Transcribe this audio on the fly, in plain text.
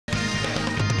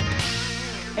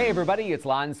Hey everybody, it's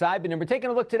Lon.TV, and we're taking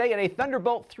a look today at a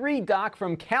Thunderbolt 3 dock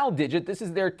from CalDigit. This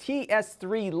is their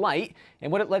TS3 Lite,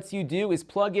 and what it lets you do is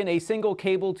plug in a single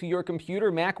cable to your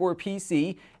computer, Mac or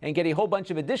PC, and get a whole bunch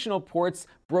of additional ports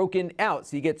broken out.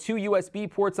 So you get two USB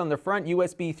ports on the front,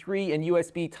 USB 3 and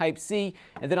USB Type-C,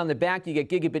 and then on the back you get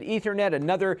gigabit Ethernet,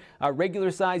 another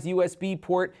regular size USB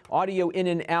port, audio in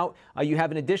and out. You have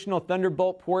an additional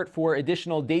Thunderbolt port for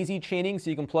additional daisy chaining,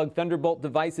 so you can plug Thunderbolt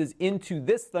devices into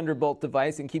this Thunderbolt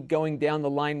device and keep going down the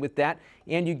line with that,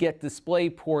 and you get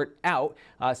DisplayPort out.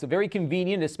 So very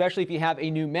convenient, especially if you have a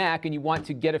new Mac and you want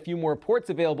to get a few more ports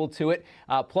available to it.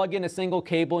 Plug in a single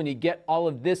cable and you get all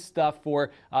of this stuff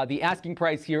for the asking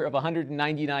price here of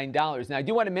 $199. Now I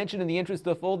do want to mention, in the interest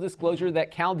of full disclosure,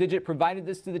 that CalDigit provided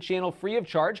this to the channel free of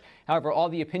charge. However, all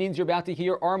the opinions you're about to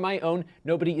hear are my own.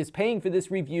 Nobody is paying for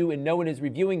this review and no one is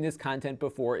reviewing this content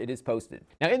before it is posted.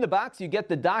 Now in the box you get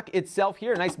the dock itself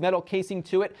here, a nice metal casing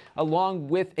to it, along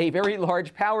with a very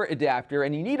large power adapter.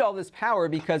 And you need all this power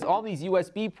because all these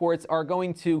USB ports are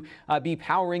going to be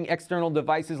powering external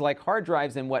devices like hard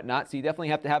drives and whatnot, so you definitely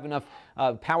have to have enough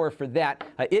power for that.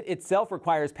 It itself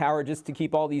requires power just to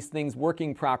keep all these things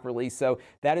working properly, so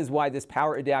that is why this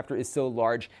power adapter is so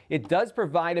large. It does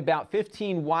provide about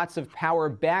 15 watts of power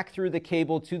back through the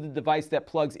cable to the device that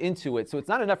plugs into it, so it's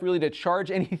not enough really to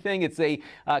charge anything. It's a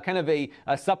kind of a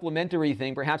supplementary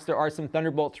thing. Perhaps there are some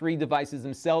Thunderbolt 3 devices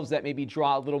themselves that maybe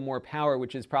draw a little more power,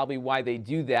 which is probably why they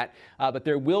do that. But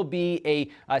there will be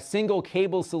a single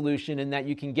cable solution in that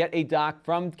you can get a dock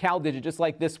from CalDigit, just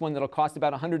like this one, that'll cost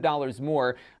about $100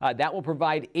 more. That will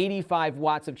provide 85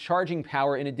 watts of charging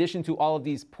power in addition to all of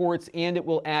these ports, and it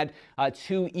will add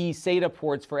two eSATA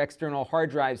ports for external hard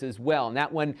drives as well. And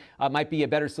that one might be a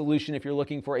better solution if you're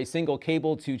looking for a single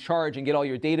cable to charge and get all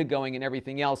your data going and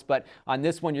everything else. But on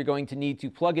this one, you're going to need to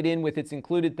plug it in with its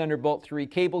included Thunderbolt 3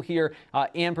 cable here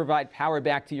and provide power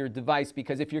back to your device,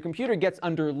 because if your computer gets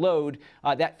under load,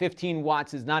 that 15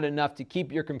 watts is not enough to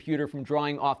keep your computer from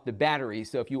drawing off the battery.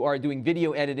 So if you are doing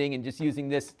video editing and just using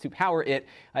this to power it,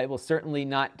 it will certainly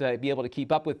not be able to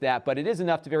keep up with that, but it is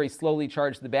enough to very slowly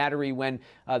charge the battery when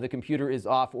the computer is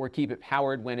off, or keep it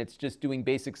powered when it's just doing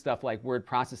basic stuff like word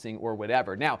processing or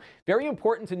whatever. Now, very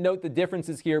important to note the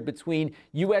differences here between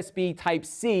USB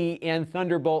Type-C and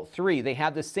Thunderbolt 3. They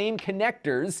have the same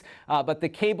connectors, but the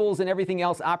cables and everything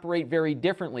else operate very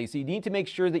differently. So you need to make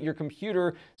sure that your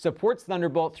computer supports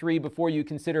Thunderbolt 3 before you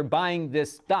consider buying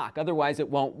this dock. Otherwise, it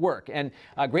won't work. And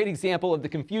a great example of the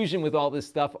confusion with all this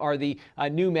stuff are the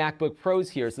new MacBook Pros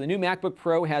here. So the new MacBook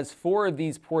Pro has 4 of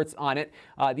these ports on it.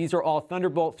 These are all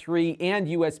Thunderbolt 3 and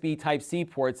USB Type-C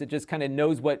ports. It just kind of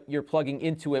knows what you're plugging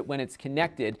into it when it's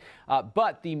connected.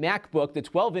 But the MacBook, the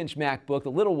 12-inch MacBook,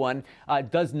 the little one,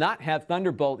 does not have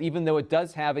Thunderbolt, even though it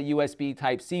does have a USB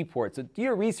Type-C port. So do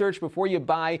your research before you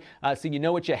buy, so you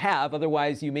know what you have.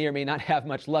 Otherwise, you may or may not have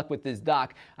much luck with this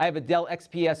dock. I have a Dell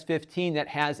XPS 15 that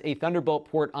has a Thunderbolt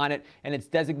port on it, and it's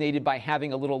designated by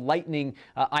having a little lightning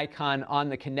icon on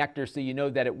the connector, so you know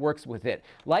that it works with it.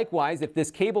 Likewise, if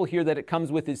this cable here that it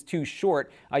comes with is too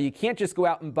short, you can't just go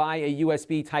out and buy a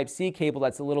USB Type-C cable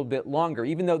that's a little bit longer.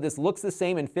 Even though this looks the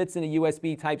same and fits in a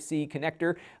USB Type-C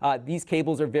connector, these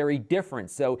cables are very different.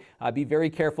 So be very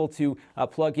careful to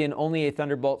plug in only a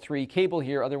Thunderbolt 3 cable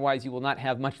here. Otherwise, you will not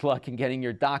have much luck in getting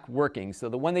your dock working. So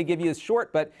the one they give you is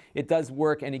short, but it does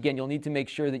work. And again, you'll need to make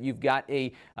sure that you've got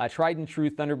a tried and true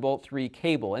Thunderbolt 3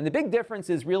 cable. And the big difference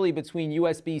is really between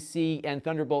USB-C and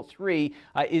Thunderbolt 3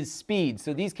 is speed.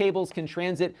 So these cables can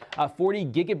transit 40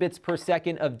 gigabits per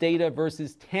second of data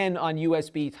versus 10 on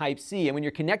USB Type-C. And when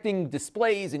you're connecting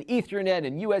displays and Ethernet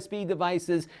and USB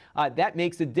devices, that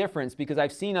makes a difference, because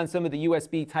I've seen on some of the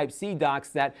USB Type-C docks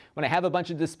that when I have a bunch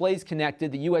of displays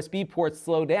connected, the USB ports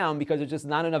slow down because there's just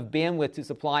not enough bandwidth to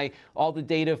supply all the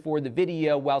data for the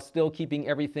video while still keeping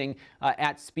everything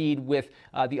at speed with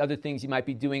the other things you might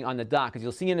be doing on the dock. As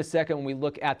you'll see in a second when we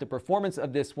look at the performance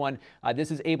of this one,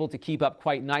 this is able to keep up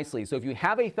quite nicely. So if you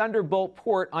have a Thunderbolt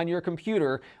port on your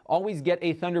computer, always get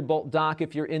a Thunderbolt dock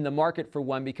if you're in the market for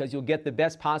one, because you'll get the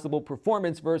best possible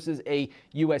performance versus a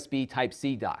USB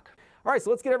Type-C dock. All right,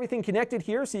 so let's get everything connected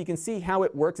here so you can see how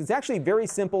it works. It's actually very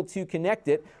simple to connect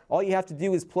it. All you have to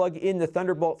do is plug in the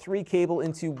Thunderbolt 3 cable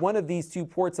into one of these two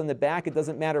ports on the back. It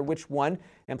doesn't matter which one,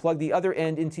 and plug the other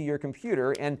end into your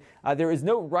computer. And there is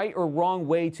no right or wrong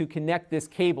way to connect this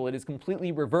cable. It is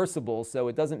completely reversible, so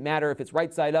it doesn't matter if it's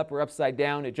right side up or upside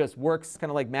down. It just works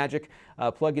kind of like magic.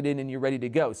 Plug it in and you're ready to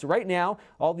go. So right now,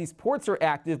 all these ports are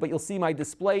active, but you'll see my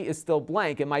display is still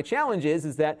blank. And my challenge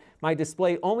is that my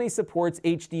display only supports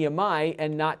HDMI. HDMI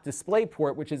and not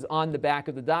DisplayPort, which is on the back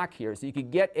of the dock here. So you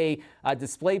could get a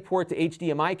DisplayPort to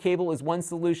HDMI cable is one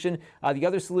solution. The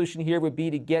other solution here would be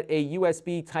to get a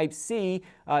USB Type-C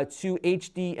to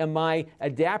HDMI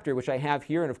adapter, which I have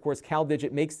here. And of course,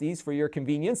 CalDigit makes these for your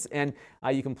convenience. And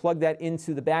you can plug that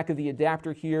into the back of the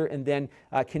adapter here and then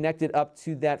connect it up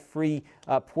to that free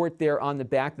port there on the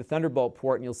back, the Thunderbolt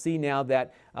port. And you'll see now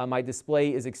that my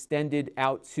display is extended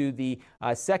out to the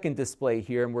second display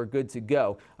here, and we're good to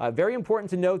go. Very important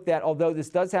to note that although this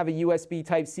does have a USB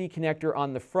Type-C connector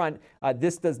on the front,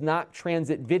 this does not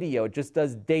transit video. It just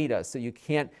does data. So you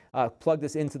can't plug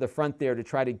this into the front there to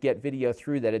try to get video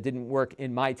through that. It didn't work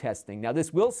in my testing. Now,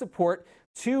 this will support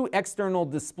 2 external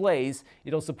displays.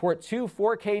 It'll support 2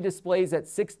 4K displays at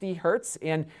 60 Hertz,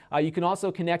 and you can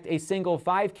also connect a single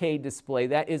 5K display.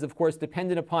 That is, of course,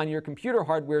 dependent upon your computer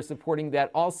hardware supporting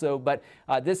that also, but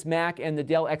this Mac and the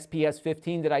Dell XPS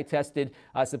 15 that I tested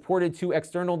supported 2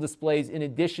 external displays in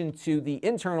addition to the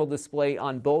internal display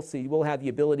on both, so you will have the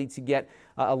ability to get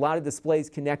a lot of displays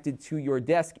connected to your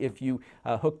desk if you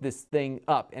hook this thing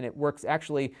up, and it works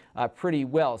actually pretty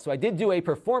well. So I did do a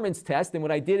performance test, and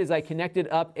what I did is I connected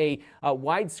up a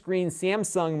widescreen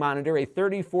Samsung monitor, a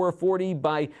 3440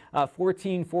 by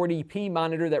 1440p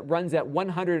monitor that runs at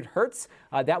 100 Hertz.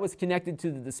 That was connected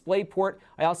to the display port.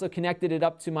 I also connected it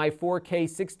up to my 4K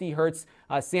 60 Hertz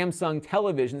Samsung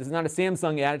television. This is not a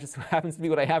Samsung ad, it just happens to be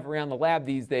what I have around the lab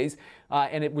these days.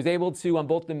 And it was able to, on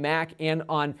both the Mac and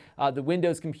on the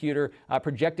Windows computer,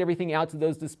 project everything out to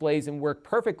those displays and work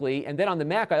perfectly. And then on the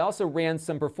Mac, I also ran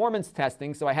some performance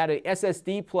testing. So I had a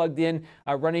SSD plugged in,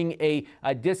 running a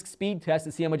disk speed test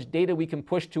to see how much data we can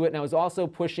push to it. And I was also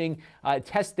pushing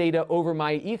test data over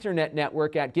my Ethernet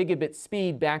network at gigabit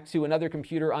speed back to another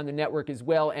computer on the network as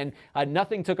well. And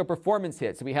nothing took a performance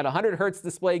hit. So we had a 100 Hertz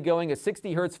display going, a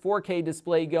 60 Hertz 4K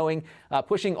display going,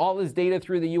 pushing all this data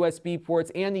through the USB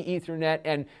ports and the Ethernet,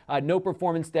 and no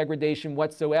performance degradation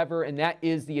whatsoever. And that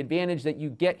is the advantage that you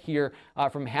get here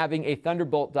from having a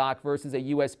Thunderbolt dock versus a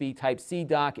USB Type-C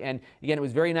dock. And again, it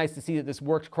was very nice to see that this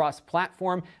worked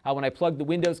cross-platform. When I plugged the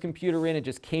Windows computer in, it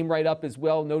just came right up as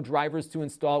well. No drivers to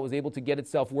install. It was able to get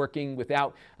itself working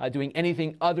without doing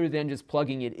anything other than just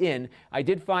plugging it in. I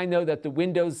did find, though, that the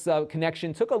Windows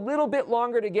connection took a little bit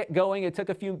longer to get going. It took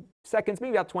a few seconds,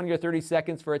 maybe about 20 or 30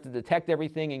 seconds for it to detect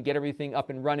everything and get everything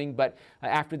up and running, but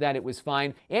after that it was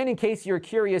fine. And in case you're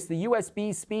curious, the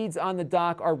USB speeds on the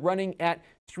dock are running at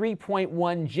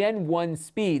 3.1 Gen 1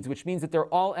 speeds, which means that they're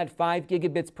all at 5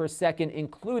 gigabits per second,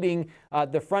 including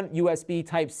the front USB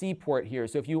Type-C port here.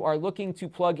 So if you are looking to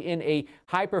plug in a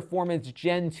high-performance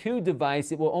Gen 2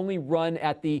 device, it will only run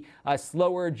at the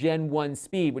slower Gen 1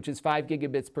 speed, which is 5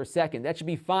 gigabits per second. That should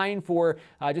be fine for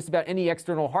just about any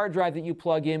external hard drive that you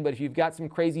plug in, but if you've got some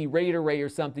crazy RAID array or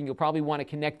something, you'll probably want to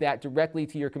connect that directly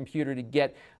to your computer to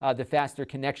get the faster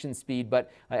connection speed,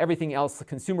 but everything else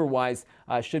consumer-wise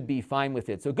should be fine with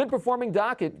it. So good performing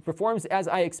dock. It performs as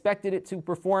I expected it to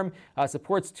perform.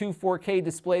 Supports 2 4K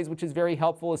displays, which is very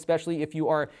helpful, especially if you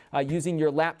are using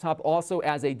your laptop also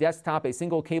as a desktop. A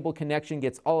single cable connection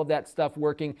gets all of that stuff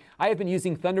working. I have been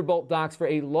using Thunderbolt docks for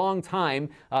a long time,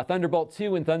 Thunderbolt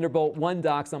 2 and Thunderbolt 1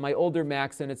 docks on my older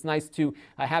Macs, and it's nice to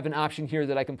have an option here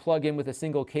that I can plug in with a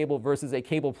single cable versus a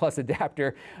cable plus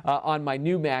adapter on my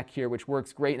new Mac here, which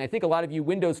works great. And I think a lot of you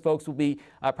Windows folks will be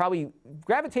probably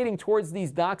gravitating towards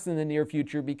these docks in the near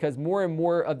future, because more and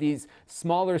more of these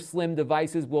smaller, slim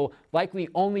devices will likely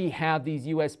only have these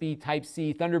USB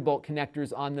Type-C Thunderbolt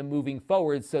connectors on them moving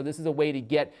forward. So this is a way to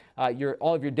get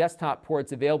all of your desktop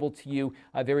ports available to you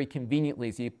very conveniently.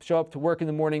 So you show up to work in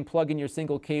the morning, plug in your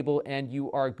single cable, and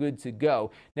you are good to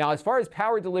go. Now, as far as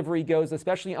power delivery goes,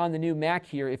 especially on the new Mac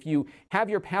here, if you have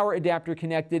your power adapter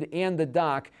connected and the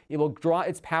dock, it will draw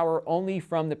its power only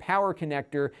from the power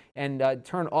connector and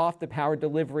turn off the power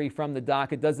delivery from the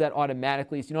dock. It does that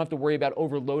automatically, so you don't have to worry about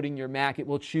overloading your Mac. It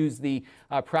will choose the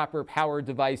proper power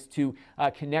device to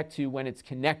connect to when it's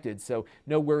connected, so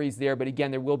no worries there. But again,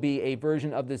 there will be a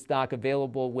version of this dock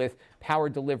available with power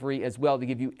delivery as well to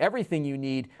give you everything you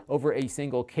need over a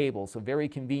single cable. So very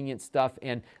convenient stuff,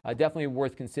 and definitely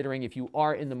worth considering if you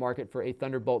are in the market for a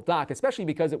Thunderbolt dock, especially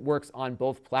because it works on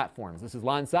both platforms. This is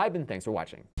Lon.TV, thanks for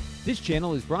watching. This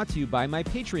channel is brought to you by my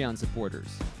Patreon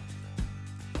supporters.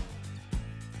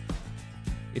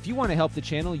 If you want to help the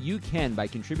channel, you can by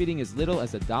contributing as little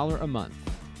as $1 a month.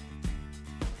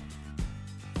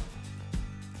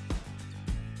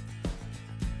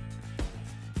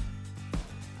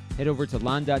 Head over to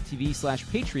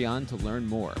Lon.TV/Patreon to learn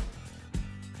more.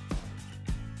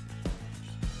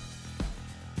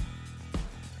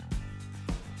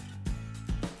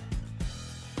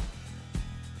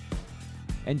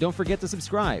 And don't forget to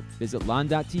subscribe. Visit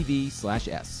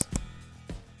Lon.TV/S.